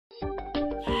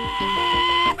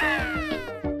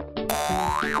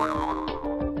How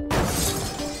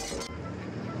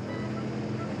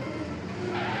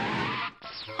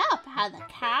about the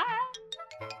car?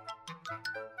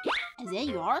 Is it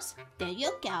yours? Did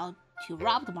you go to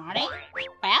rob the morning?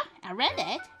 Well, I read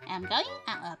it. I'm going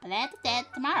on a blind date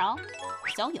tomorrow.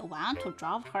 So you want to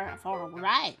drive her for a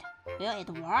ride? Will it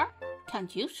work?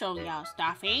 Can't you show your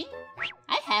stuff in?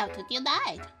 I have to do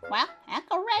that. Well, I'll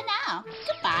go right now.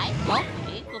 Goodbye.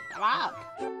 Okay, good luck.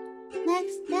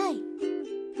 Next day.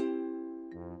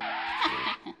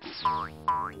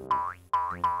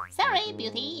 Sorry,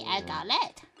 Beauty, I got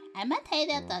late. I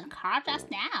maintained the car just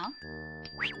now.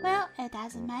 Well, it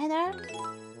doesn't matter.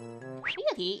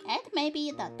 Beauty, it may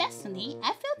be the destiny.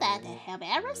 I feel that I have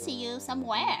ever seen you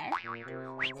somewhere.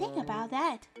 Think about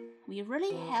that. We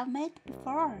really have met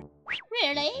before.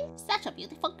 Really? Such a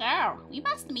beautiful girl. We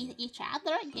must meet each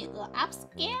other in an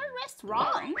upscale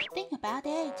restaurant. Think about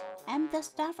it. I'm the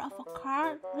staff of a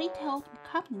car retail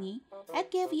company. I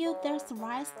gave you this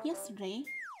rice yesterday.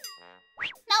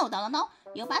 No.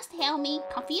 You must have me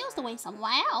confused with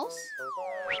someone else.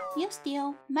 You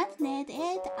still maintained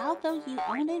it, although you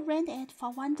only rent it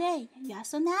for one day. You're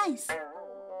so nice.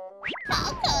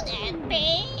 How could it?